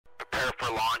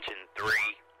We're launching 3,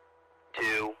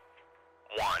 2,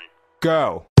 1.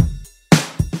 Go.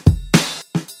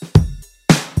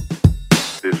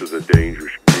 This is a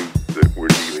dangerous group that we're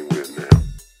dealing with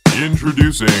now.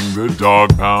 Introducing the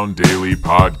Dog Pound Daily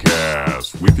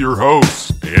Podcast with your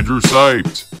hosts, Andrew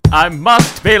Siped I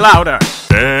must be louder.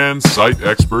 and site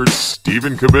expert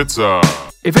Stephen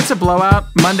Kibitza. If it's a blowout,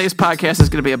 Monday's podcast is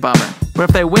going to be a bummer. But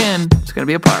if they win, it's going to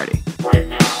be a party.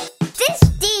 This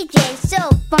DJ's so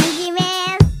funky,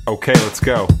 man. Okay, let's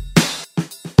go.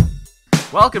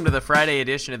 Welcome to the Friday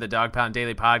edition of the Dog Pound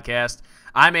Daily Podcast.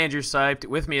 I'm Andrew Siped.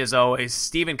 With me, as always,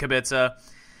 Stephen Kibitza.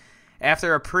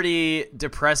 After a pretty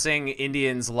depressing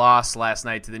Indians loss last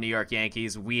night to the New York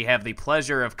Yankees, we have the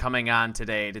pleasure of coming on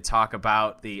today to talk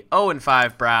about the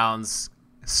 0-5 Browns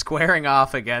squaring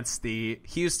off against the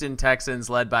Houston Texans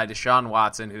led by Deshaun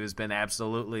Watson, who's been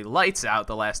absolutely lights out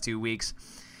the last 2 weeks.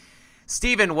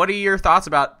 Stephen, what are your thoughts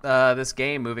about this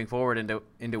game moving forward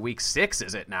into week 6,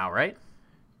 is it now, right?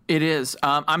 It is.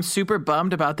 I'm super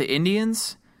bummed about the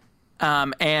Indians.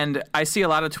 And I see a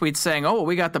lot of tweets saying, oh,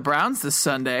 we got the Browns this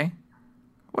Sunday.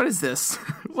 What is this?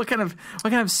 What kind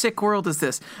of sick world is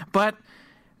this? But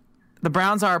the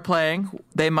Browns are playing.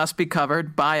 They must be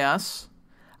covered by us.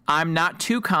 I'm not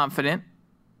too confident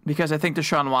because I think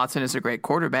Deshaun Watson is a great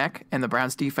quarterback and the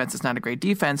Browns defense is not a great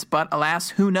defense. But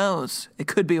alas, who knows? It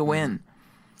could be a win.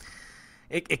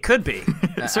 It could be.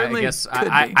 Certainly I guess could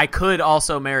be. I could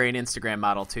also marry an Instagram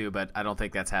model too, but I don't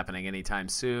think that's happening anytime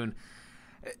soon.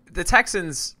 The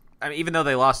Texans, I mean, even though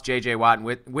they lost J.J. Watt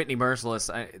and Whitney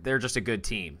Merciless, they're just a good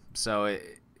team. So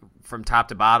from top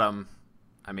to bottom,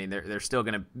 I mean, they're still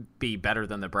going to be better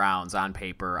than the Browns on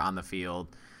paper, on the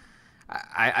field.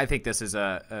 I think this is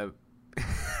going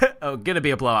to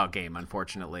be a blowout game,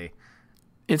 unfortunately.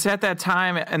 It's at that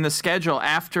time in the schedule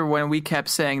after when we kept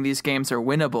saying these games are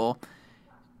winnable.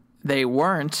 They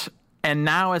weren't. And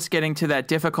now it's getting to that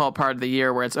difficult part of the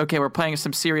year where it's, okay, we're playing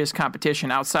some serious competition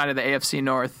outside of the AFC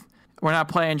North. We're not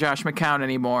playing Josh McCown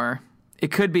anymore.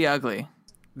 It could be ugly.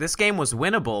 This game was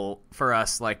winnable for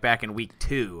us like back in week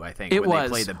 2, I think. It when was. They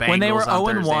played the Bengals when they were on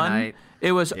 0-1, Thursday night.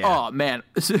 it was, Yeah. oh, man.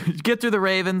 Get through the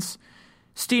Ravens,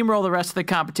 steamroll the rest of the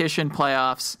competition,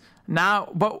 playoffs. Now,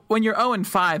 but when you're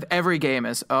 0-5, every game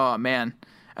is, oh, man.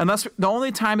 Unless the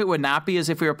only time it would not be is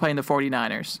if we were playing the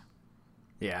 49ers.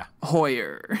 Yeah.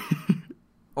 Hoyer.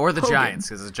 Or the Hogan. Giants,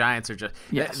 because the Giants are just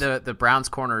Yes. the Browns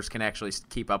corners can actually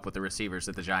keep up with the receivers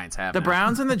that the Giants have. The now.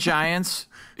 Browns and the Giants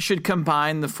should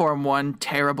combine to form one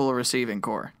terrible receiving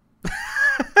core.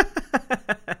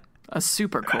 A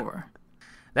super core.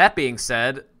 That being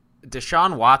said,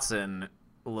 Deshaun Watson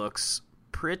looks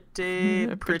pretty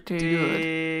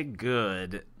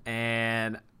good.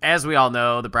 And as we all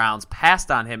know, the Browns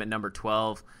passed on him at number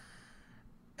 12.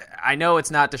 I know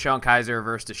it's not Deshaun Kaiser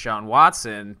versus Deshaun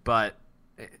Watson, but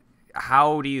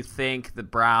how do you think the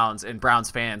Browns and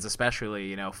Browns fans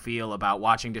especially, feel about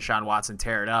watching Deshaun Watson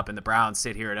tear it up and the Browns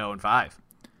sit here at 0-5?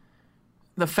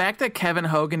 The fact that Kevin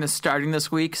Hogan is starting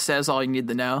this week says all you need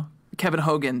to know. Kevin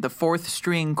Hogan, the fourth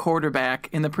string quarterback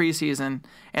in the preseason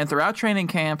and throughout training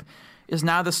camp, is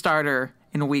now the starter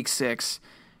in week 6.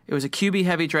 It was a QB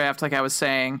heavy draft, like I was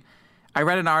saying. I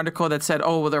read an article that said,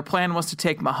 oh, well, their plan was to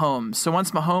take Mahomes. So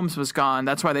once Mahomes was gone,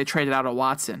 that's why they traded out of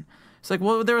Watson. It's like,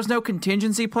 well, there was no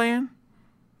contingency plan.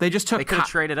 They just took. They could have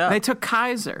traded up. They took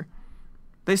Kaiser.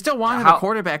 They still wanted a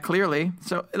quarterback, clearly.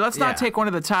 So let's not take one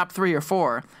of the top 3 or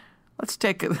 4. Let's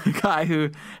take a guy who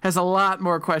has a lot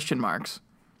more question marks.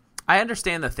 I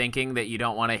understand the thinking that you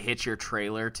don't want to hitch your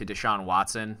trailer to Deshaun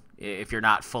Watson if you're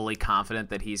not fully confident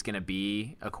that he's going to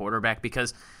be a quarterback,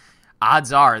 because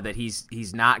odds are that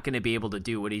he's not going to be able to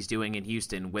do what he's doing in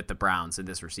Houston with the Browns in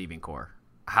this receiving core.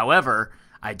 However,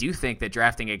 I do think that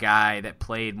drafting a guy that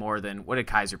played more than, what did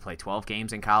Kaiser play, 12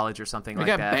 games in college or something like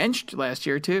that? He got benched last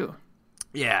year, too.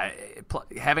 Yeah,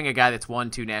 having a guy that's won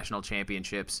 2 national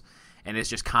championships and has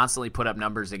just constantly put up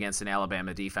numbers against an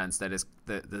Alabama defense that is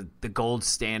the gold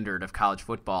standard of college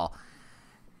football,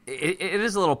 it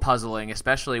is a little puzzling,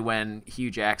 especially when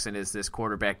Hugh Jackson is this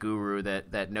quarterback guru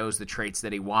that knows the traits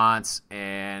that he wants,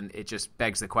 and it just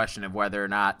begs the question of whether or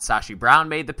not Sashi Brown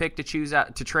made the pick to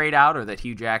trade out, or that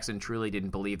Hugh Jackson truly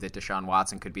didn't believe that Deshaun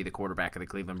Watson could be the quarterback of the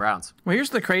Cleveland Browns. Well, here's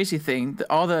the crazy thing.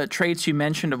 All the traits you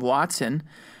mentioned of Watson,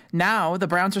 now the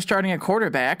Browns are starting a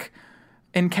quarterback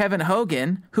in Kevin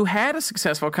Hogan, who had a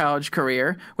successful college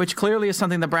career, which clearly is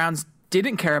something the Browns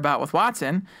didn't care about with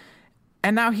Watson,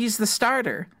 and now he's the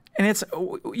starter. And it's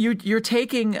you're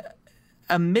taking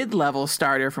a mid-level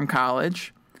starter from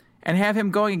college and have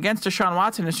him going against Deshaun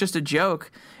Watson. It's just a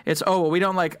joke. It's, oh, well, we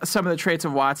don't like some of the traits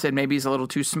of Watson. Maybe he's a little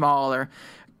too small or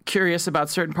curious about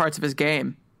certain parts of his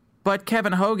game. But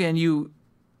Kevin Hogan, you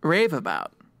rave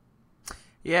about.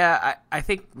 Yeah, I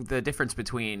think the difference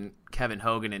between Kevin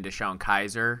Hogan and DeShone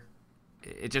Kizer,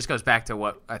 it just goes back to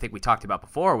what I think we talked about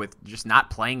before with just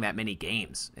not playing that many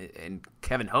games. And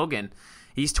Kevin Hogan,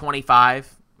 he's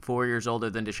 25, 4 years older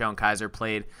than DeShone Kizer,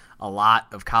 played a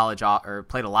lot of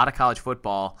college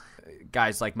football.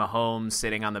 Guys like Mahomes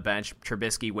sitting on the bench,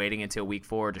 Trubisky waiting until week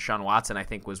 4. Deshaun Watson, I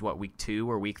think, was week 2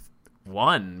 or week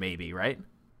 1, maybe, right?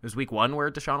 It was week 1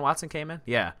 where Deshaun Watson came in?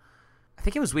 Yeah. I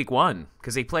think it was week 1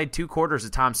 because he played 2 quarters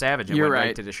of Tom Savage and went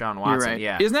right to Deshaun Watson. You're right.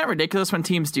 Yeah. Isn't that ridiculous when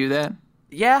teams do that?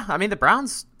 Yeah, I mean, the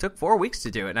Browns took 4 weeks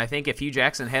to do it, and I think if Hugh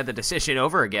Jackson had the decision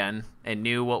over again and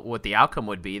knew what the outcome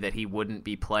would be, that he wouldn't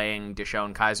be playing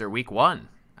DeShone Kizer week 1.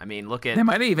 I mean, look at... They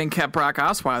might have even kept Brock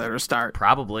Osweiler to start.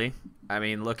 Probably. I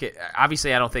mean, look at...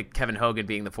 Obviously, I don't think Kevin Hogan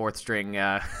being the fourth string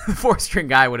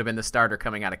guy would have been the starter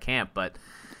coming out of camp, but...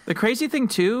 The crazy thing,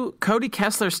 too, Cody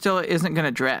Kessler still isn't going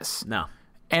to dress. No.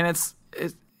 And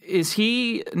is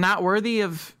he not worthy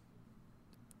of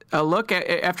a look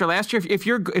after last year? If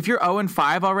you're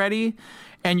 0-5 already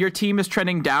and your team is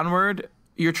trending downward,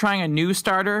 you're trying a new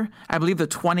starter, I believe the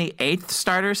 28th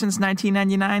starter since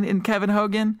 1999 in Kevin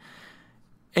Hogan,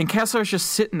 and Kessler's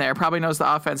just sitting there, probably knows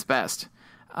the offense best.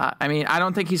 I mean, I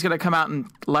don't think he's going to come out and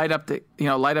light up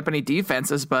any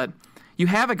defenses, but you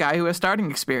have a guy who has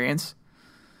starting experience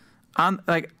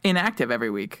inactive every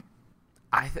week.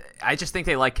 I just think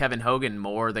they like Kevin Hogan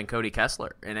more than Cody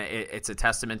Kessler, and it's a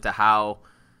testament to how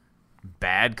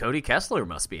bad Cody Kessler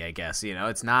must be, I guess.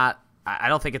 It's not. I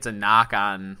don't think it's a knock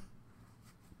on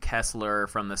Kessler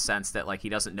from the sense that he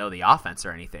doesn't know the offense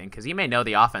or anything, because he may know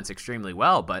the offense extremely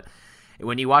well, but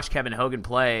when you watch Kevin Hogan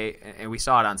play, and we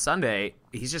saw it on Sunday,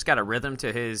 he's just got a rhythm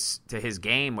to his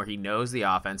game where he knows the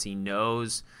offense, he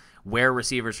knows where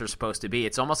receivers are supposed to be.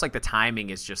 It's almost like the timing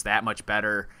is just that much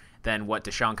better than what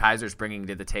DeShone Kizer's bringing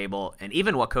to the table, and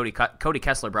even what Cody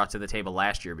Kessler brought to the table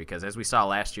last year, because as we saw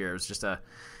last year, it was just a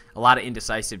lot of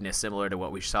indecisiveness similar to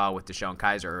what we saw with DeShone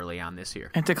Kizer early on this year.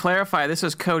 And to clarify, this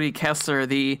is Cody Kessler,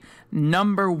 the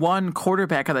number 1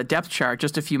 quarterback on the depth chart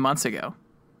just a few months ago.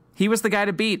 He was the guy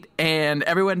to beat, and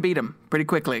everyone beat him pretty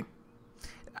quickly.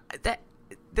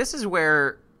 This is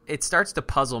where it starts to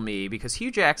puzzle me, because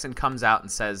Hugh Jackson comes out and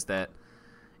says that,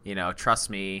 trust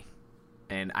me,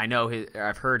 and I know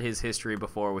I've heard his history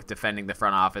before with defending the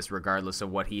front office regardless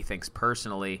of what he thinks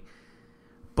personally,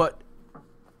 but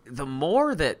the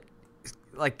more that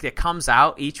it comes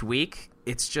out each week,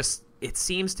 it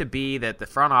seems to be that the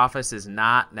front office is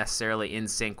not necessarily in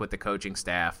sync with the coaching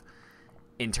staff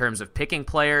in terms of picking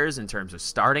players, in terms of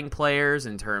starting players,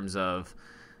 in terms of,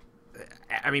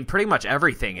 pretty much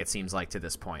everything, it seems like, to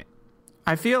this point.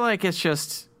 I feel like it's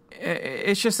just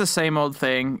the same old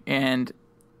thing, and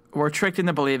we're tricked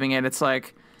into believing it. It's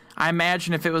like, I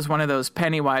imagine if it was one of those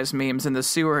Pennywise memes in the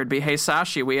sewer, it'd be, hey,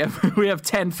 Sashi, we have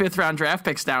 10 fifth-round draft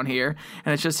picks down here,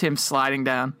 and it's just him sliding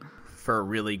down. For a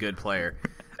really good player.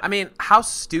 How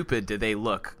stupid do they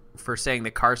look for saying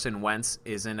that Carson Wentz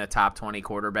isn't a top 20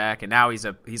 quarterback, and now he's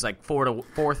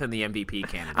fourth in the MVP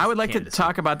candidate. I would like to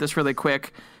talk about this really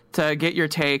quick to get your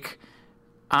take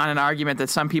on an argument that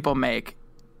some people make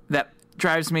that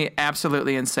drives me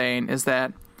absolutely insane, is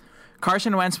that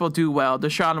Carson Wentz will do well,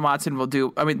 Deshaun Watson will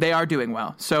do... they are doing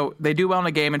well. So they do well in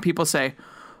a game, and people say,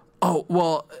 oh,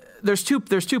 well, there's two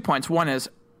points. One is,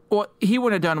 well, he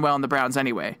wouldn't have done well in the Browns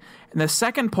anyway. And the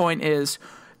second point is,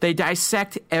 they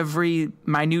dissect every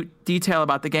minute detail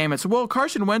about the game. It's, well,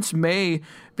 Carson Wentz may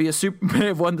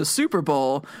have won the Super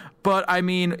Bowl, but,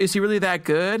 is he really that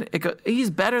good? He's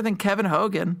better than Kevin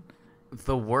Hogan.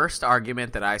 The worst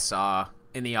argument that I saw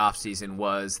in the offseason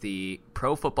was the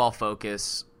Pro Football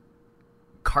Focus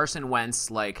Carson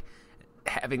Wentz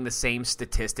having the same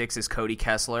statistics as Cody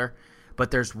Kessler,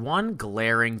 but there's one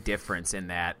glaring difference in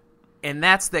that, and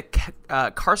that's that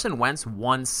Carson Wentz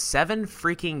won 7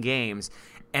 freaking games,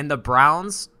 and the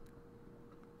Browns,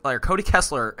 Cody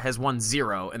Kessler has won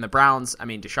 0, and the Browns,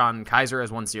 DeShone Kizer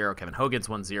has won 0, Kevin Hogan's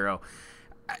won 0.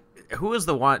 Who was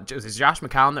the one? Is Josh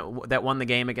McCown that won the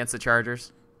game against the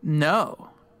Chargers? No.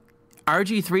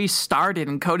 RG3 started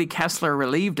and Cody Kessler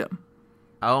relieved him.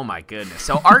 Oh, my goodness.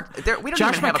 So we don't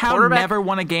Josh even have McCown a quarterback? never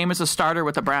won a game as a starter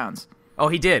with the Browns. Oh,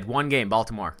 he did. One game,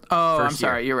 Baltimore. Oh, I'm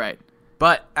sorry. You're right.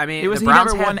 But, it was, he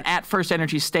never won at First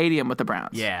Energy Stadium with the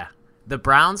Browns. Yeah. The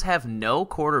Browns have no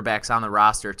quarterbacks on the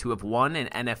roster to have won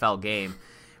an NFL game,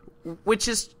 which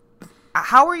is,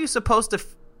 how are you supposed to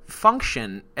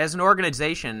function as an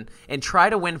organization and try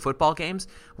to win football games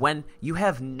when you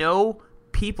have no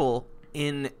people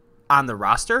on the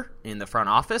roster, in the front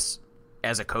office,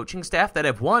 as a coaching staff that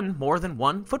have won more than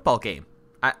one football game?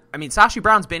 Sashi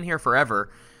Brown's been here forever.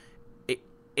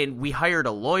 and we hired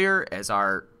a lawyer as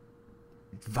our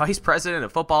vice president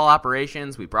of football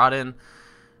operations. We brought in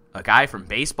a guy from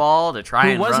baseball to try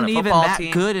and run a football team. Who wasn't even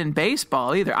that good in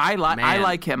baseball either. I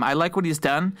like him. I like what he's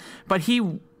done. But he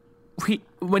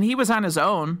when he was on his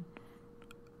own,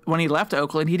 when he left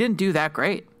Oakland, he didn't do that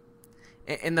great.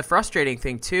 And the frustrating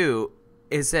thing, too,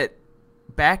 is that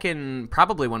back in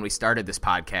probably when we started this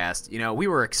podcast, we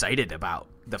were excited about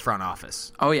the front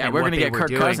office. Oh, yeah. We're going to get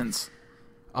Kirk Cousins.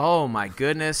 Oh, my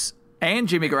goodness. And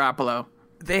Jimmy Garoppolo.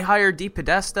 They hired Deep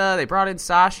Podesta. They brought in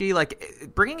Sashi.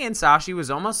 Like, bringing in Sashi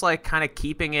was almost like kind of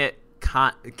keeping a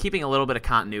little bit of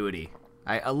continuity.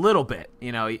 A little bit.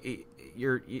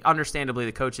 You're understandably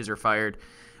the coaches are fired,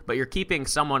 but you're keeping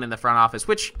someone in the front office,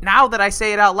 which now that I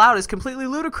say it out loud is completely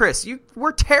ludicrous.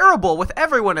 We're terrible with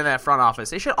everyone in that front office.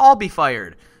 They should all be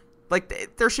fired.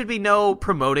 Like, there should be no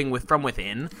promoting from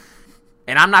within.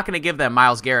 And I'm not going to give them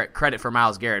credit for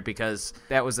Myles Garrett because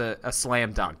that was a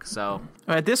slam dunk. So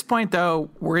at this point, though,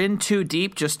 we're in too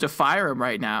deep just to fire him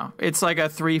right now. It's like a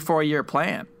 3-4 year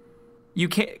plan. You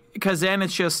can't, because then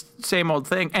it's just same old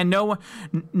thing, and no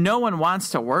one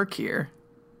wants to work here.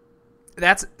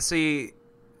 This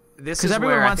is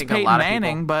everyone where wants I think Peyton a lot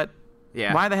Manning, of people,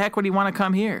 but why the heck would he want to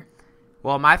come here?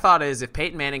 Well, my thought is if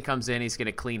Peyton Manning comes in, he's going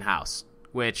to clean house.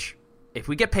 Which, if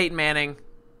we get Peyton Manning,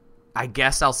 I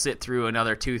guess I'll sit through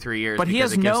another 2-3 years. But he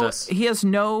has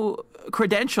no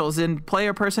credentials in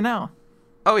player personnel.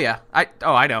 Oh yeah, I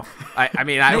know. I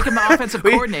mean, make him the offensive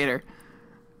coordinator.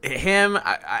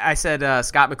 I said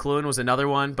Scott McLuhan was another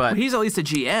one, but he's at least a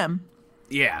GM.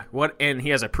 Yeah, and he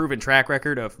has a proven track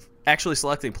record of actually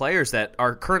selecting players that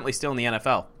are currently still in the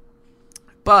NFL.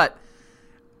 But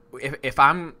if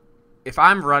I'm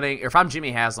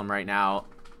Jimmy Haslam right now,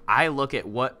 I look at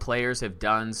what players have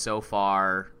done so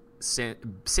far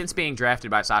since being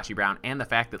drafted by Sashi Brown, and the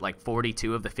fact that like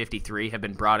 42 of the 53 have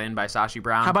been brought in by Sashi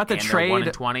Brown. How about the trade?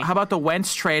 1-20. How about the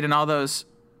Wentz trade and all those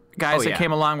guys that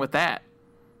came along with that?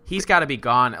 He's got to be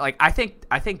gone. Like I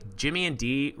think Jimmy and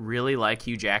D really like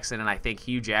Hugh Jackson, and I think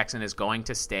Hugh Jackson is going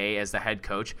to stay as the head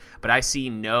coach. But I see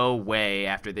no way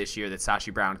after this year that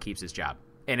Sashi Brown keeps his job.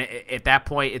 And at that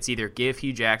point, it's either give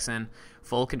Hugh Jackson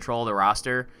full control of the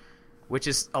roster, which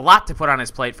is a lot to put on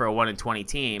his plate for a 1-20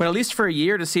 team. But at least for a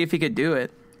year to see if he could do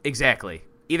it. Exactly.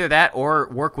 Either that or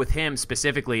work with him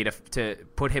specifically to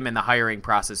put him in the hiring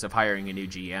process of hiring a new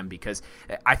GM, because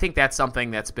I think that's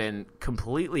something that's been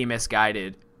completely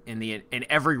misguided in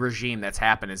every regime that's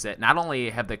happened, is that not only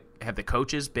have the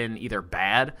coaches been either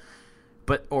bad,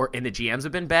 and the GMs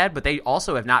have been bad, but they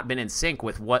also have not been in sync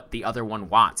with what the other one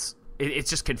wants. It's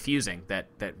just confusing that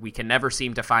we can never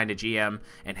seem to find a GM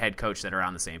and head coach that are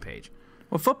on the same page.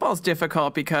 Well, football's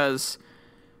difficult because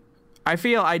I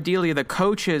feel ideally the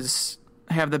coaches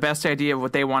have the best idea of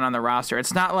what they want on the roster.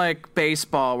 It's not like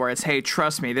baseball where it's, hey,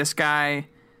 trust me, this guy,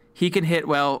 he can hit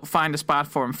well, find a spot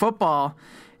for him. Football,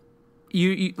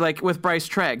 you like with Bryce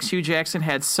Treggs, Hugh Jackson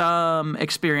had some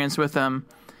experience with him.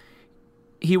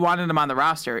 He wanted him on the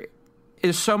roster.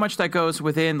 There's so much that goes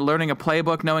within learning a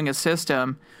playbook, knowing a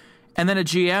system, and then a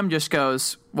GM just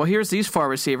goes, well, here's these 4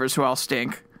 receivers who all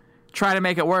stink. Try to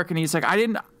make it work. And he's like,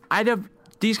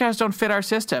 these guys don't fit our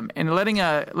system. And letting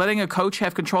a coach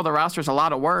have control of the roster is a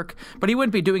lot of work, but he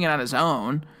wouldn't be doing it on his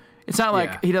own. It's not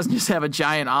like he doesn't just have a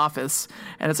giant office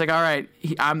and it's like, all right,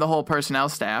 I'm the whole personnel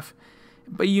staff.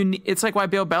 But it's like why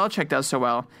Bill Belichick does so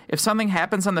well. If something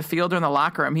happens on the field or in the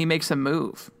locker room, he makes a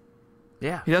move.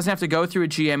 Yeah. He doesn't have to go through a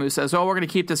GM who says, oh, we're going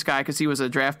to keep this guy because he was a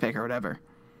draft pick or whatever.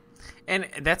 And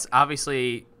that's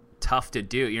obviously tough to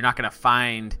do. You're not going to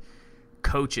find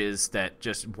coaches that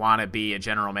just want to be a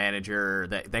general manager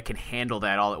that can handle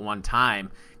that all at one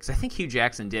time, because I think Hugh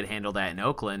Jackson did handle that in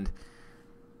Oakland.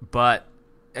 But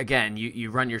again, you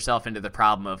run yourself into the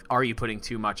problem of, are you putting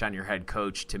too much on your head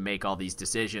coach to make all these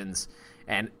decisions?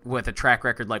 And with a track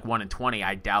record like 1-20,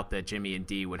 I doubt that Jimmy and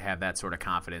D would have that sort of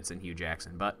confidence in Hugh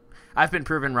Jackson. But I've been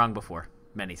proven wrong before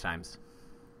many times.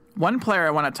 One player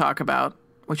I want to talk about,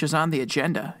 which is on the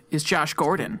agenda, is Josh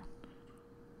Gordon,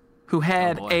 who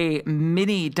had a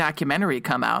mini documentary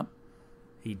come out.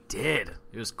 He did.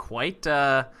 It was quite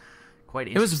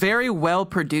interesting. It was very well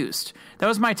produced. That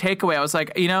was my takeaway. I was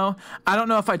like, I don't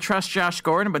know if I trust Josh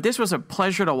Gordon, but this was a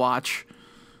pleasure to watch.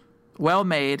 Well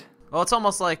made. Well, it's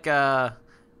almost like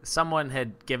someone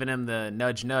had given him the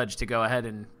nudge to go ahead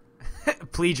and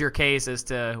plead your case as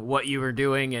to what you were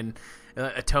doing and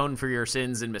atone for your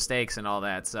sins and mistakes and all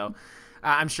that. So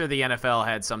I'm sure the NFL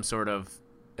had some sort of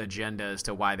agenda as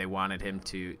to why they wanted him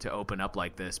to open up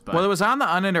like this. But well, it was on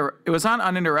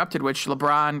Uninterrupted, which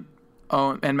LeBron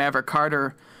and Maverick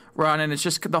Carter were on, and it's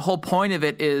just the whole point of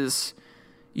it is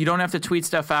You don't have to tweet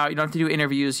stuff out. You don't have to do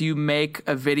interviews. You make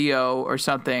a video or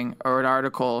something or an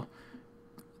article.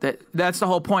 That's the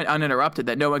whole point, uninterrupted,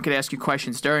 that no one could ask you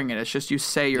questions during it. It's just you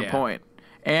say your point.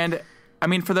 And, I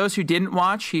mean, for those who didn't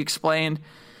watch, he explained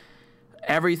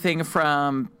everything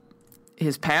from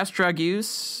his past drug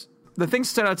use. The things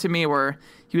that stood out to me were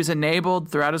he was enabled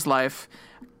throughout his life.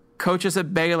 Coaches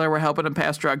at Baylor were helping him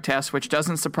pass drug tests, which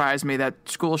doesn't surprise me. That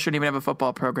school shouldn't even have a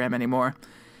football program anymore.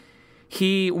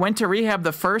 He went to rehab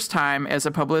the first time as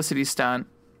a publicity stunt,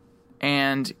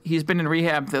 and he's been in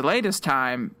rehab the latest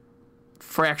time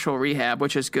for actual rehab,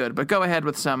 which is good. But go ahead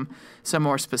with some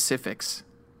more specifics.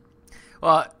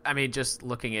 Well, I mean, just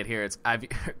looking at here,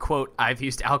 I've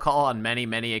used alcohol on many,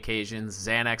 many occasions,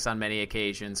 Xanax on many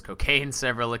occasions, cocaine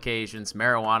several occasions,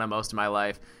 marijuana most of my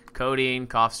life, codeine,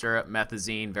 cough syrup,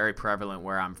 methazine, very prevalent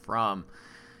where I'm from.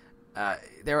 I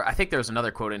think there was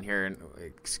another quote in here, and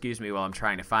excuse me while I'm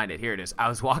trying to find it. Here it is. I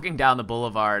was walking down the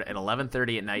boulevard at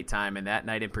 11:30 at nighttime, and that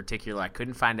night in particular, I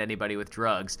couldn't find anybody with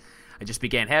drugs. I just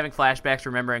began having flashbacks,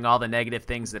 remembering all the negative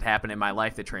things that happened in my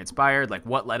life that transpired. Like,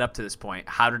 what led up to this point?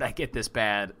 How did I get this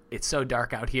bad? It's so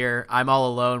dark out here. I'm all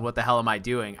alone. What the hell am I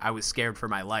doing? I was scared for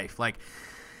my life. Like,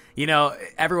 you know,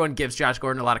 everyone gives Josh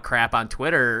Gordon a lot of crap on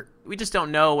Twitter. We just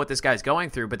don't know what this guy's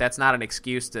going through, but that's not an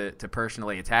excuse to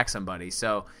personally attack somebody.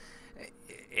 So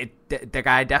the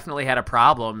guy definitely had a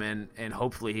problem, and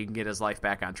hopefully he can get his life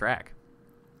back on track.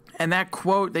 And that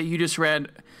quote that you just read,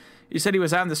 you said he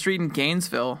was out on the street in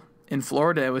Gainesville in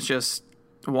Florida. It was just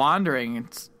wandering.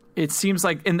 It seems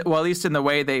like, at least in the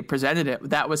way they presented it,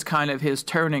 that was kind of his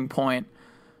turning point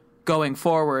going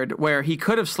forward, where he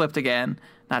could have slipped into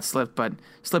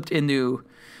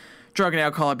drug and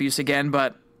alcohol abuse again.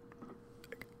 But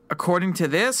according to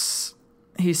this,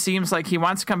 he seems like he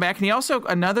wants to come back. And he also,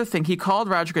 another thing, he called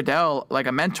Roger Goodell like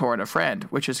a mentor and a friend,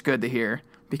 which is good to hear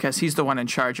because he's the one in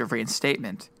charge of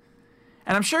reinstatement.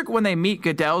 And I'm sure when they meet,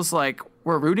 Goodell's like,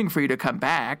 we're rooting for you to come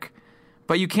back,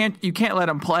 but you can't let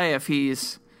him play if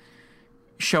he's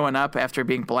showing up after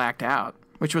being blacked out,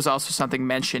 which was also something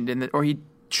mentioned or he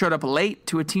showed up late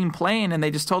to a team plane and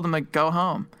they just told him to go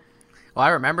home. Well, I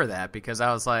remember that because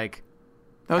I was like,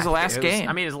 that was the last game.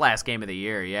 I mean, it was the last game of the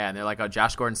year, yeah. And they're like, oh,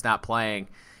 Josh Gordon's not playing.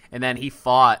 And then he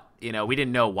fought, we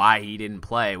didn't know why he didn't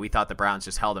play. We thought the Browns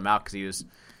just held him out because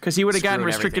he would have gotten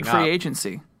restricted free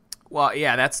agency. Well,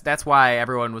 yeah, that's why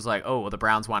everyone was like, oh, well, the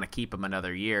Browns want to keep him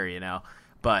another year,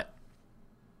 But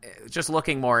just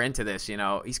looking more into this,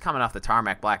 he's coming off the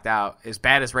tarmac blacked out. As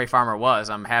bad as Ray Farmer was,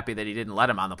 I'm happy that he didn't let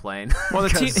him on the plane. Well,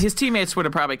 his teammates would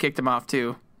have probably kicked him off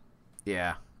too.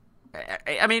 Yeah.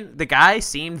 I mean, the guy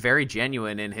seemed very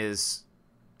genuine in his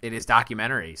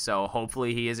documentary, so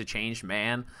hopefully he is a changed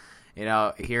man.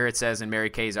 Here it says in Mary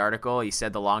Kay's article, he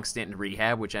said the long stint in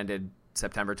rehab, which ended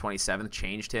September 27th,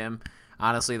 changed him.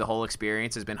 Honestly, the whole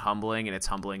experience has been humbling, and it's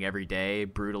humbling every day,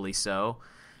 brutally so.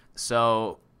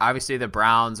 So obviously the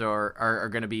Browns are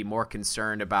going to be more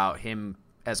concerned about him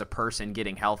as a person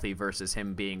getting healthy versus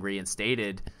him being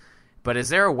reinstated. But is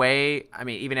there a way, I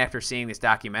mean, even after seeing this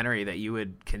documentary, that you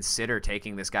would consider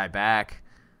taking this guy back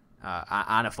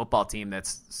on a football team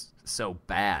that's so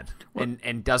bad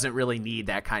and doesn't really need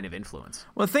that kind of influence?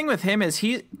 Well, the thing with him is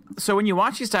so when you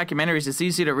watch these documentaries, it's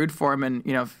easy to root for him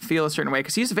and, feel a certain way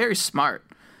because he's very smart.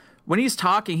 When he's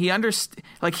talking, he understands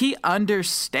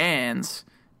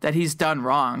that he's done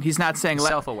wrong. He's not saying,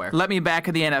 self-aware. Let me back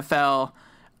in the NFL.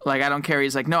 Like, I don't care.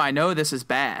 He's like, no, I know this is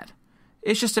bad.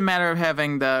 It's just a matter of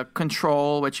having the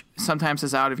control, which sometimes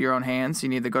is out of your own hands. You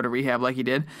need to go to rehab like he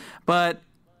did. But,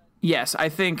 yes, I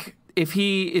think if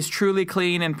he is truly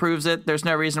clean and proves it, there's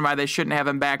no reason why they shouldn't have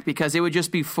him back because it would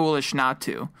just be foolish not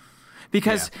to.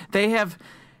 Because they have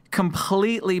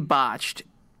completely botched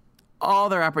all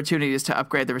their opportunities to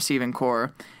upgrade the receiving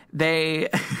core. They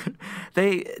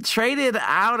traded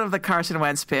out of the Carson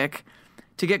Wentz pick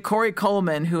to get Corey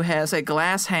Coleman, who has a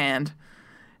glass hand,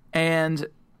 and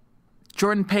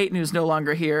Jordan Payton, who's no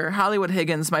longer here, Hollywood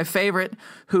Higgins, my favorite,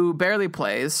 who barely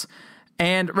plays,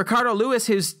 and Ricardo Lewis,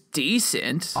 who's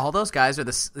decent. All those guys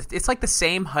it's like the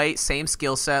same height, same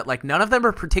skill set. Like, none of them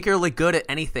are particularly good at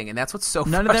anything, and that's what's so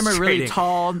frustrating. None of them are really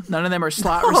tall. None of them are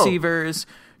slot receivers.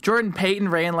 Jordan Payton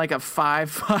ran like a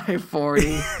 5.5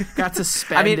 40, got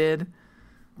suspended. I mean,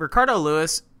 Ricardo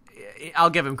Lewis,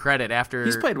 I'll give him credit after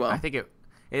he's played well. I think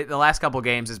the last couple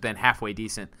games has been halfway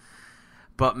decent.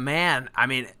 But man, I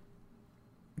mean,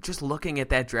 just looking at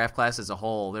that draft class as a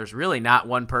whole, there's really not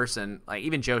one person, like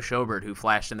even Joe Schobert, who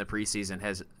flashed in the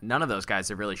preseason, none of those guys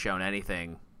have really shown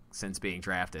anything since being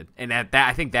drafted. And that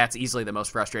I think that's easily the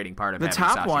most frustrating part of the having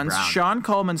top Sashi ones. Brown. Sean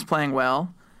Coleman's playing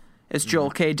well, as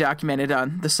Joel K documented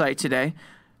on the site today.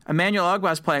 Emmanuel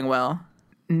Ogbah's playing well.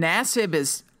 Nassib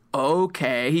is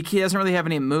okay. He doesn't really have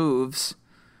any moves.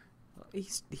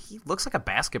 He looks like a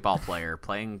basketball player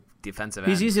playing defensive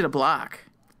end. He's easy to block.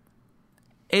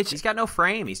 He's got no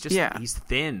frame. He's just he's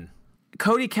thin.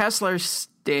 Cody Kessler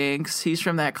stinks. He's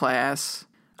from that class.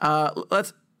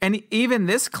 And even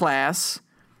this class,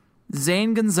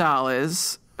 Zane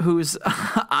Gonzalez, who's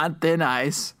on thin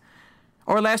ice,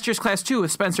 or last year's class too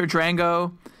with Spencer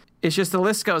Drango. It's just the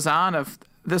list goes on of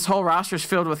this whole roster's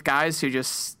filled with guys who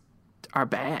just are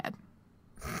bad.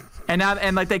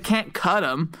 And like they can't cut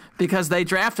them because they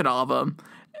drafted all of them.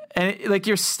 And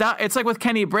you're stuck. It's like with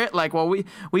Kenny Britt. Like, well,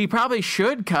 we probably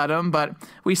should cut him, but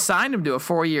we signed him to a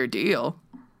 4-year deal.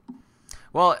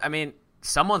 Well, I mean,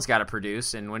 someone's got to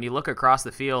produce. And when you look across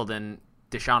the field and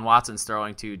Deshaun Watson's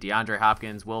throwing to DeAndre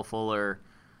Hopkins, Will Fuller,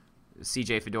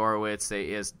 C.J. Fedorowicz, they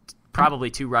is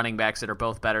probably 2 running backs that are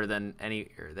both better than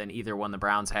either one the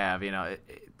Browns have. You know,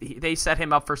 they set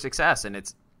him up for success,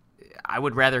 and I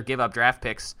would rather give up draft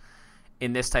picks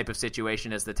in this type of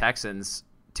situation as the Texans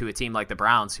to a team like the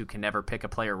Browns who can never pick a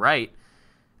player right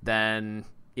than,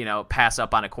 pass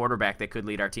up on a quarterback that could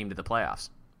lead our team to the playoffs.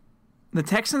 The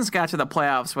Texans got to the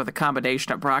playoffs with a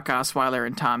combination of Brock Osweiler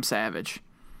and Tom Savage.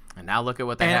 And now look at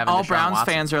what they have in And all Deshaun Browns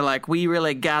Watson. fans are like, we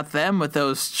really got them with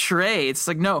those trades.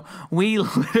 Like, no, we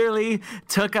literally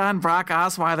took on Brock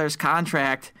Osweiler's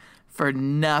contract for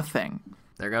nothing.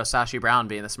 There goes Sashi Brown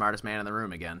being the smartest man in the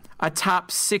room again. A top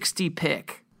 60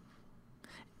 pick.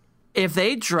 If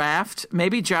they draft,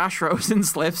 maybe Josh Rosen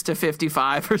slips to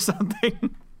 55 or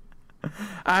something.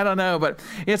 I don't know, but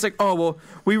it's like, oh, well,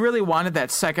 we really wanted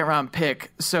that second-round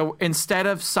pick. So instead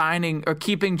of signing or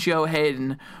keeping Joe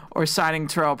Hayden or signing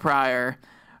Terrell Pryor,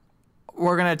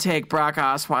 we're going to take Brock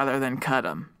Osweiler, then cut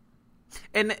him.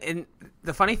 And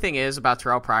the funny thing is about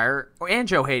Terrell Pryor and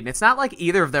Joe Hayden, it's not like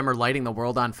either of them are lighting the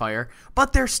world on fire,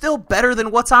 but they're still better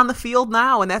than what's on the field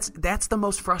now, and that's the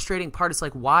most frustrating part. It's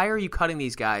like, why are you cutting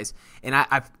these guys? And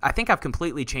I think I've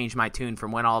completely changed my tune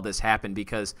from when all this happened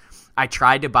because I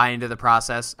tried to buy into the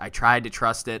process. I tried to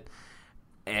trust it,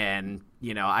 and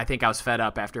I think I was fed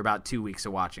up after about 2 weeks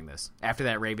of watching this. After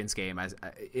that Ravens game,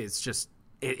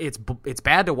 it's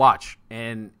bad to watch,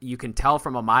 and you can tell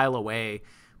from a mile away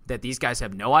that these guys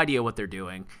have no idea what they're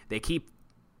doing. They keep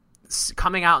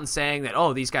coming out and saying that,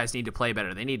 oh, these guys need to play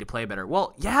better. They need to play better.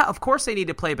 Well, yeah, of course they need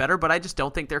to play better, but I just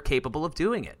don't think they're capable of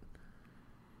doing it.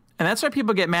 And that's why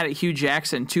people get mad at Hugh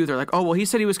Jackson, too. They're like, oh, well, he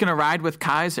said he was going to ride with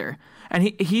Kaiser. And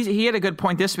he had a good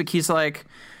point this week. He's like,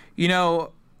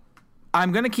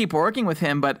 I'm going to keep working with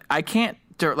him, but I can't,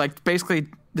 basically,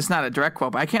 it's not a direct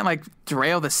quote, but I can't,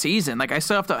 derail the season. I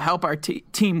still have to help our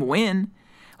team win.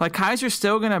 Kaiser's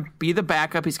still going to be the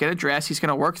backup. He's going to dress. He's going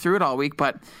to work through it all week.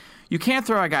 But you can't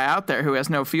throw a guy out there who has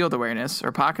no field awareness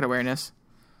or pocket awareness.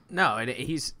 No,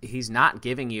 he's not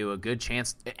giving you a good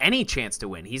chance, any chance to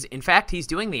win. He's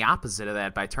doing the opposite of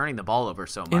that by turning the ball over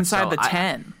so much. Inside the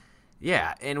 10.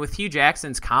 Yeah, and with Hugh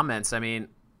Jackson's comments, I mean,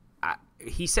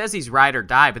 he says he's ride or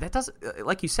die, but that doesn't,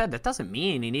 like you said, that doesn't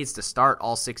mean he needs to start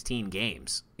all 16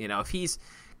 games. If he's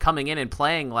coming in and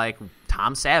playing like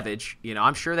Tom Savage,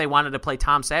 I'm sure they wanted to play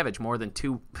Tom Savage more than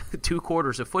two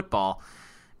quarters of football.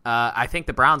 I think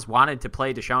the Browns wanted to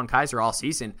play Deshaun Kaiser all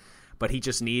season, but he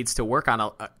just needs to work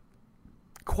on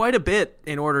quite a bit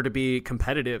in order to be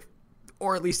competitive,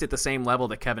 or at least at the same level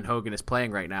that Kevin Hogan is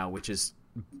playing right now, which is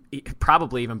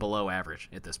probably even below average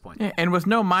at this point. Yeah, and with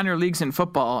no minor leagues in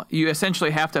football, you essentially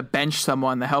have to bench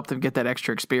someone to help them get that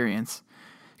extra experience.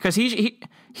 Because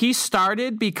he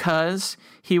started because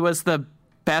he was the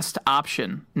best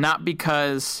option, not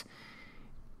because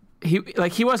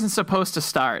he wasn't supposed to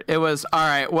start. It was, all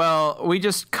right, well, we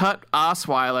just cut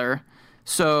Osweiler,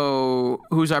 so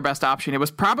who's our best option? It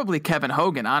was probably Kevin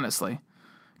Hogan, honestly.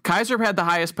 Kaiser had the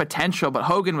highest potential, but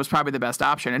Hogan was probably the best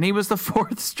option, and he was the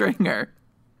fourth stringer.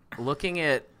 Looking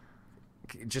at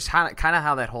just kind of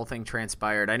how that whole thing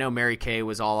transpired, I know Mary Kay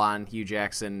was all on Hugh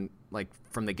Jackson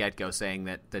from the get-go saying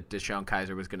that Deshaun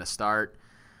Kaiser was going to start.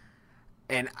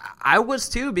 And I was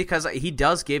too, because he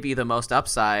does give you the most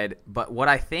upside. But what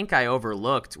I think I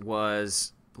overlooked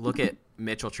was look at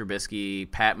Mitchell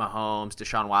Trubisky, Pat Mahomes,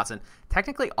 Deshaun Watson.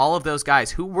 Technically, all of those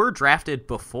guys who were drafted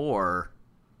before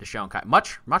Deshaun Kaiser,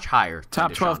 much higher.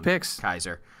 Top than 12 Deshaun picks.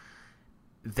 Kaiser.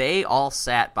 They all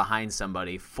sat behind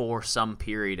somebody for some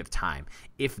period of time.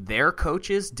 If their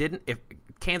coaches didn't, if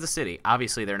Kansas City,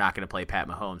 obviously they're not going to play Pat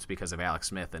Mahomes because of Alex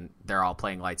Smith, and they're all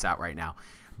playing lights out right now.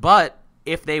 But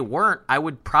if they weren't, I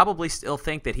would probably still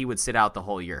think that he would sit out the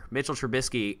whole year. Mitchell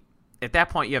Trubisky, at that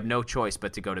point, you have no choice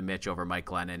but to go to Mitch over Mike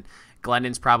Glennon.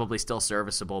 Glennon's probably still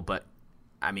serviceable, but,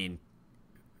 I mean,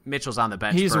 Mitchell's on the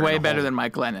bench. He's way better than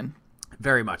Mike Glennon.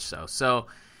 Very much so. So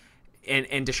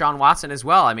And Deshaun Watson as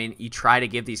well. I mean, you try to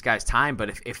give these guys time,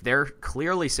 but if they're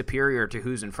clearly superior to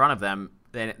who's in front of them,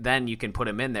 then you can put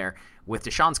him in there. With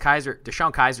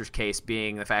Deshaun Kaiser's case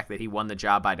being the fact that he won the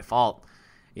job by default,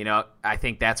 I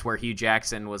think that's where Hugh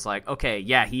Jackson was like, okay,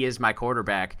 yeah, he is my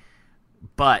quarterback,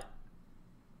 but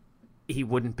he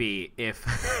wouldn't be if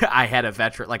I had a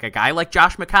veteran, like a guy like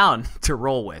Josh McCown to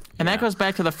roll with. And that goes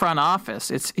back to the front office.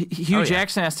 It's Hugh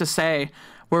Jackson has to say,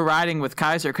 we're riding with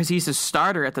Kaiser because he's a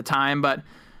starter at the time, but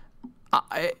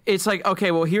it's like,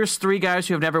 okay, well, here's 3 guys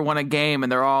who have never won a game,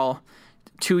 and they're all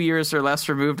 2 years or less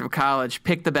removed of college.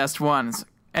 Pick the best ones,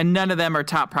 and none of them are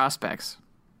top prospects.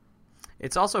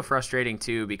 It's also frustrating,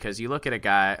 too, because you look at a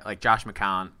guy like Josh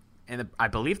McCown, and I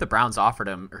believe the Browns offered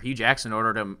him, or Hugh Jackson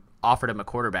offered him a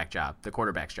quarterback job, the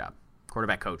quarterback's job,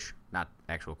 quarterback coach, not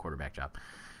actual quarterback job.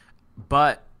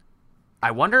 But I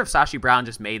wonder if Sashi Brown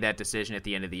just made that decision at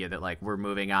the end of the year that, like, we're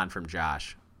moving on from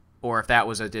Josh, or if that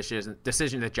was a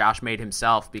decision that Josh made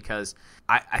himself, because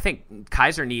I think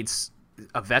Kaiser needs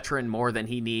a veteran more than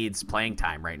he needs playing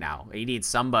time right now. He needs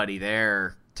somebody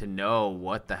there to know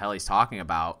what the hell he's talking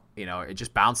about, it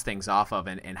just bounce things off of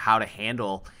and how to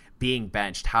handle being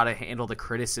benched, how to handle the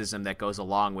criticism that goes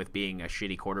along with being a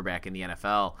shitty quarterback in the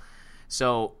NFL.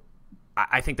 So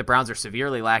I think the Browns are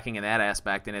severely lacking in that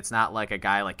aspect, and it's not like a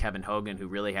guy like Kevin Hogan who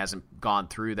really hasn't gone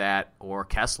through that, or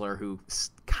Kessler who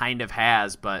kind of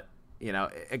has, but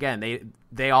again,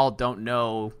 they all don't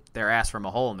know their ass from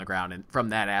a hole in the ground, and from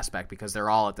that aspect, because they're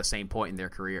all at the same point in their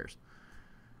careers.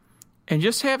 And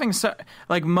just having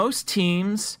most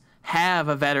teams have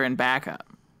a veteran backup.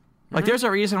 Like, there's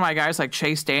a reason why guys like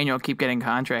Chase Daniel keep getting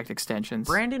contract extensions.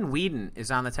 Brandon Weeden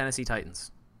is on the Tennessee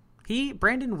Titans.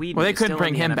 Brandon Weeden. Well, they couldn't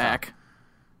bring him back.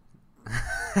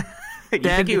 You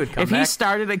think he would come back? If he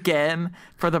started again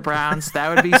for the Browns,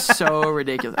 that would be so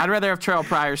ridiculous. I'd rather have Terrell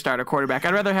Pryor start a quarterback.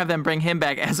 I'd rather have them bring him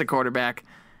back as a quarterback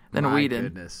than My Weeden.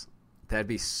 Goodness. That'd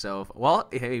be so well,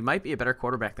 he might be a better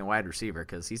quarterback than wide receiver,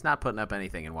 because he's not putting up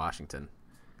anything in Washington.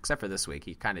 Except for this week.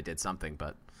 He kind of did something,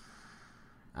 but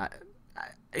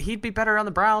he'd be better on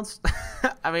the Browns.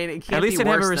 I mean, it can't at least be they'd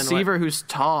have worse a than receiver who's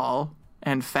tall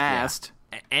and fast.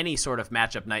 Yeah. Any sort of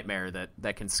matchup nightmare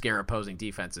that can scare opposing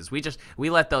defenses. We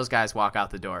let those guys walk out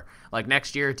the door. Like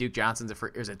next year, Duke Johnson's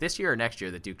is it this year or next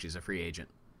year that Duke is a free agent?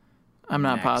 I'm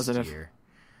not next positive. Year.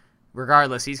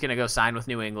 Regardless, he's going to go sign with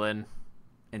New England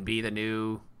and be the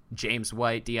new James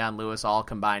White, Deion Lewis, all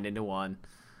combined into one.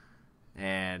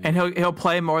 And he'll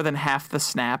play more than half the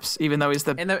snaps, even though he's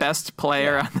the best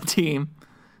player on the team.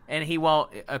 And he won't,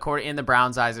 according in the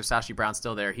Browns' eyes, if Sashi Brown's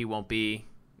still there, he won't be.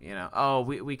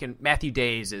 We can. Matthew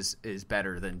Days is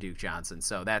better than Duke Johnson,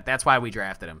 so that's why we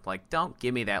drafted him. Like, don't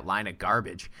give me that line of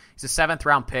garbage. He's a 7th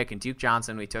round pick, and Duke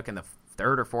Johnson we took in the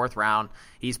 3rd or 4th round.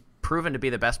 He's proven to be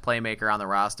the best playmaker on the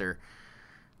roster.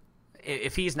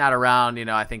 If he's not around,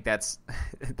 I think that's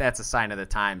a sign of the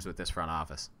times with this front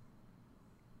office.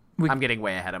 I'm getting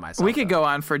way ahead of myself. We could go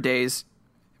on for days,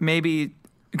 maybe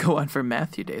go on for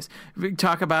Matthew Days. We could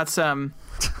talk about some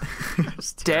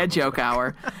dad joke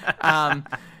hour.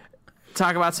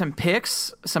 Talk about some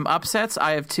picks, some upsets.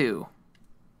 I have 2.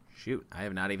 Shoot, I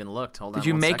have not even looked. Hold on. Did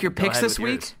you make your picks this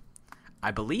week? Yours.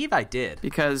 I believe I did.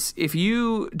 Because if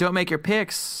you don't make your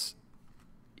picks,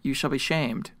 you shall be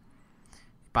shamed.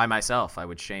 By myself. I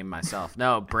would shame myself.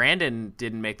 No, Brandon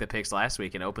didn't make the picks last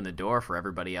week and opened the door for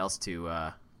everybody else to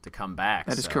come back.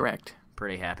 That is correct.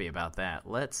 Pretty happy about that.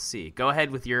 Let's see. Go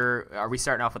ahead with are we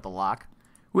starting off with the lock?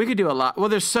 We could do a lot. Well,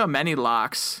 there's so many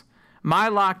locks. My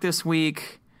lock this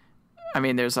week,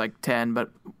 there's like 10,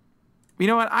 but you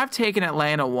know what? I've taken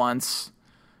Atlanta once.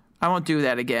 I won't do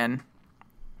that again.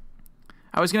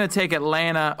 I was going to take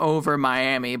Atlanta over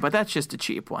Miami, but that's just a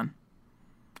cheap one.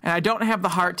 And I don't have the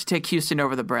heart to take Houston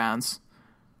over the Browns.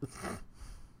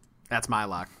 That's my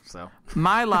lock. So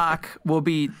my lock will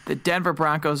be the Denver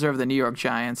Broncos over the New York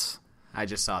Giants. I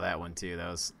just saw that one too.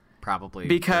 That was probably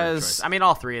because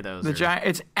all 3 of those.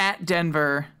 It's at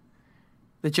Denver.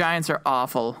 The Giants are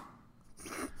awful.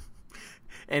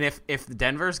 And if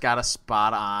Denver's got a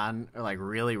spot on, or like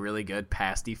really, really good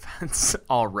pass defense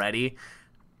already,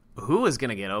 who is going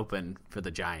to get open for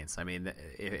the Giants?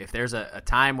 If there's a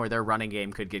time where their running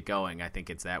game could get going, I think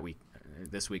it's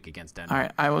this week against Denver. All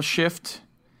right, I will shift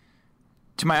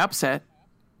to my upset,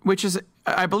 which is,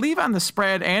 I believe, on the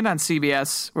spread and on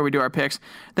CBS, where we do our picks,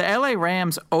 the LA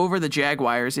Rams over the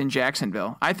Jaguars in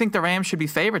Jacksonville. I think the Rams should be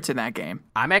favorites in that game.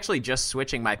 I'm actually just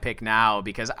switching my pick now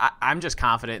because I'm just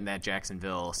confident in that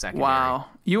Jacksonville secondary. Wow.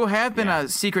 You have been a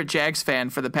secret Jags fan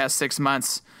for the past 6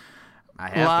 months.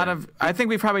 I think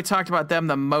we've probably talked about them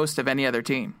the most of any other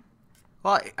team.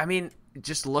 Well,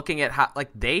 just looking at how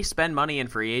they spend money in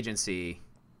free agency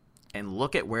and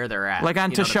look at where they're at. Like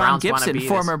on You know, the Tashawn Browns wanna Gibson, be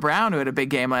former Brown, who had a big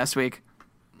game last week.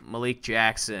 Malik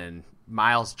Jackson,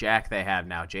 Miles Jack they have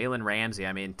now, Jalen Ramsey.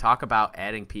 I mean, talk about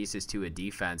adding pieces to a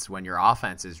defense when your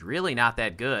offense is really not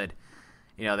that good.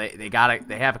 You know, they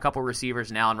have a couple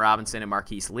receivers in Allen Robinson and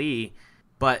Marquise Lee,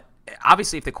 but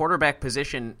obviously if the quarterback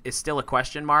position is still a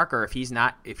question mark, or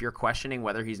if you're questioning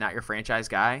whether he's not your franchise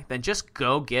guy, then just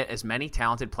go get as many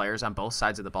talented players on both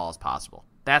sides of the ball as possible.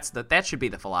 That should be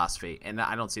the philosophy, and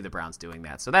I don't see the Browns doing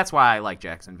that. So that's why I like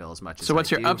Jacksonville as much as So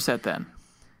what's I your do. upset then?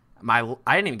 I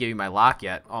didn't even give you my lock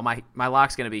yet. My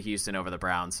lock's going to be Houston over the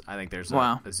Browns. I think there's a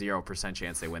 0%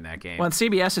 chance they win that game. Well, on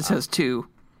CBS it says 2.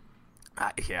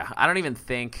 I don't even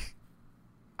think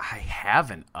I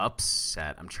have an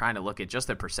upset. I'm trying to look at just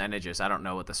the percentages. I don't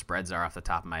know what the spreads are off the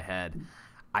top of my head.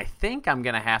 I think I'm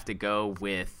going to have to go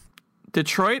with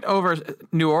Detroit over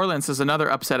New Orleans is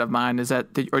another upset of mine.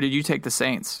 Or did you take the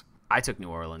Saints? I took New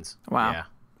Orleans. Wow. Yeah.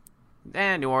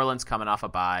 And New Orleans coming off a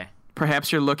bye.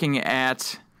 Perhaps you're looking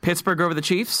at Pittsburgh over the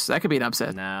Chiefs? That could be an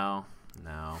upset. No.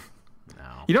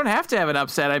 You don't have to have an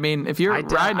upset. I mean, if you're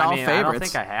riding all favorites. I don't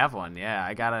think I have one.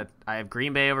 Yeah, I have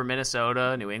Green Bay over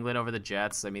Minnesota, New England over the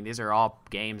Jets. I mean, these are all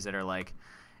games that are like,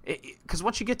 because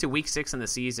once you get to week 6 in the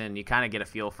season, you kind of get a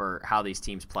feel for how these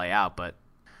teams play out. But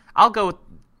I'll go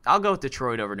with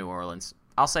Detroit over New Orleans.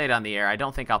 I'll say it on the air. I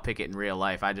don't think I'll pick it in real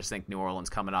life. I just think New Orleans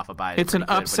coming off a bye. It's an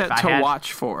upset to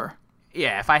watch for.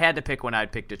 Yeah, if I had to pick one,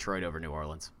 I'd pick Detroit over New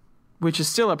Orleans. Which is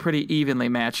still a pretty evenly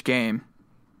matched game.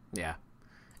 Yeah.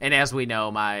 And as we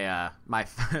know, my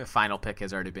final pick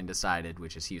has already been decided,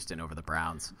 which is Houston over the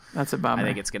Browns. That's a bummer. I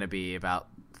think it's going to be about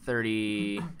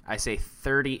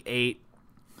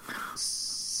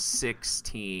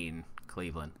 38-16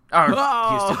 Cleveland. Or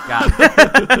Houston, got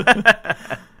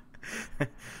it.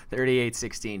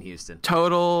 38-16 Houston.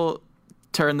 Total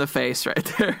turn the face right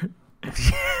there.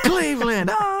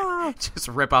 Cleveland, Just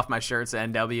rip off my shirts,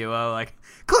 NWO, like,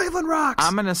 Cleveland rocks!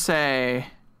 I'm going to say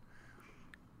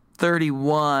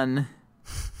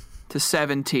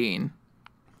 31-17.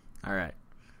 All right.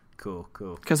 Cool.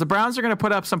 Because the Browns are going to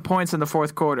put up some points in the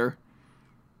fourth quarter.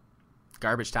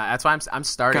 Garbage time. That's why I'm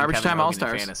starting Garbage Kevin time Hogan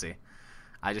All-Stars. in fantasy.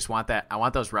 I just want that. I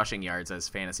want those rushing yards as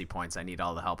fantasy points. I need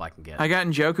all the help I can get. I got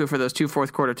Njoku for those 2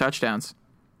 fourth quarter touchdowns.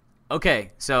 Okay,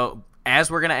 so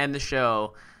as we're going to end the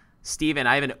show, Steven,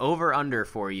 I have an over-under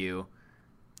for you.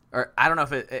 Or I don't know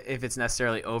if it's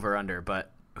necessarily over-under,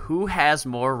 but who has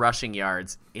more rushing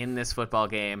yards in this football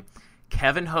game,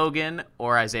 Kevin Hogan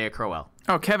or Isaiah Crowell?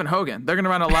 Oh, Kevin Hogan. They're going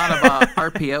to run a lot of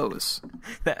RPOs.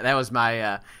 That was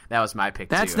my pick.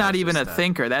 That's too. not even a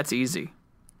thinker. That's easy.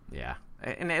 Yeah,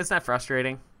 and isn't that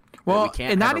frustrating? Well,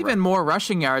 and not even more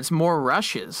rushing yards, more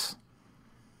rushes.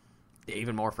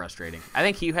 Even more frustrating. I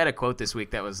think you had a quote this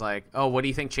week that was like, "Oh, what do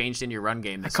you think changed in your run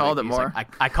game this week?" I called it more. Like,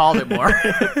 I called it more.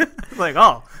 Like,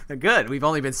 oh, good. We've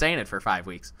only been saying it for 5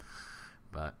 weeks,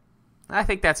 but I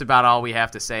think that's about all we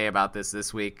have to say about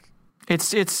this week.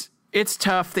 It's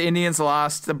tough. The Indians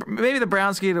lost. Maybe the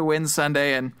Browns get a win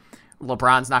Sunday, and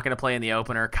LeBron's not going to play in the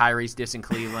opener. Kyrie's dissing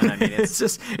Cleveland. I mean,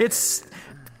 it's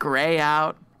gray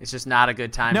out. It's just not a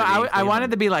good time. No, to be in I wanted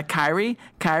Cleveland. to be like Kyrie,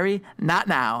 not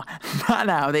now. Not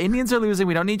now. The Indians are losing.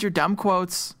 We don't need your dumb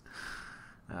quotes.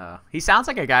 He sounds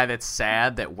like a guy that's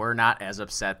sad that we're not as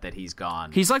upset that he's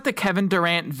gone. He's like the Kevin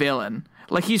Durant villain.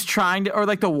 Like he's trying to, or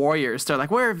like the Warriors. They're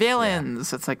like, we're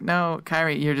villains. Yeah. It's like, no,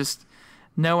 Kyrie, you're just,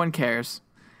 no one cares.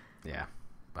 Yeah,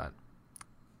 but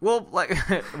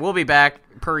we'll be back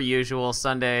per usual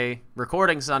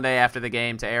recording Sunday after the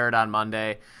game to air it on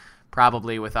Monday,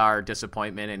 probably with our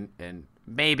disappointment and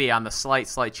maybe on the slight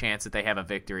chance that they have a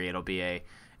victory, it'll be a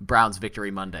Browns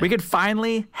victory Monday. We could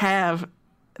finally have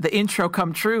the intro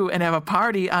come true and have a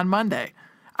party on Monday.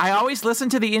 I always listen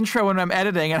to the intro when I'm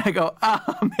editing and I go,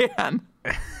 oh man.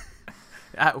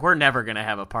 We're never going to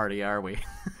have a party, are we?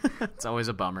 It's always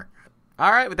a bummer.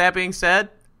 All right, with that being said,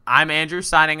 I'm Andrew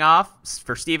signing off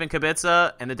for Steven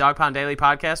Kibitza and the Dog Pound Daily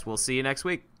Podcast. We'll see you next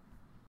week.